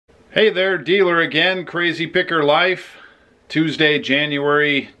Hey there, dealer again, Crazy Picker Life. Tuesday,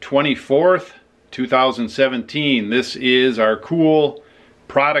 January 24th, 2017. This is our cool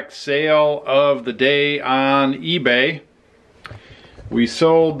product sale of the day on eBay. We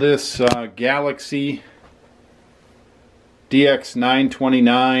sold this Galaxy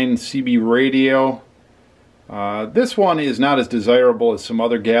DX929 CB radio. This one is not as desirable as some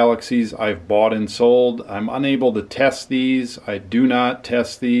other Galaxies I've bought and sold. I'm unable to test these. I do not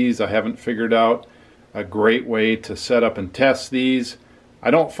test these. I haven't figured out a great way to set up and test these.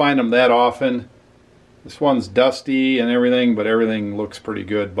 I don't find them that often. This one's dusty and everything, but everything looks pretty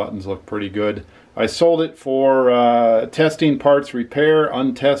good. Buttons look pretty good. I sold it for testing parts repair,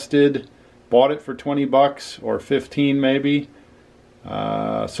 untested. Bought it for 20 bucks or 15 maybe.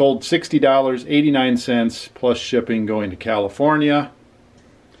 Sold $60.89 plus shipping going to California.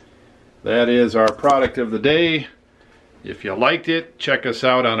 That is our product of the day. If you liked it, check us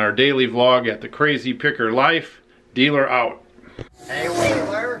out on our daily vlog at the Crazy Picker Life. Dealer out. Hey,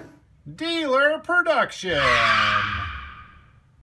 Wheeler. Dealer production.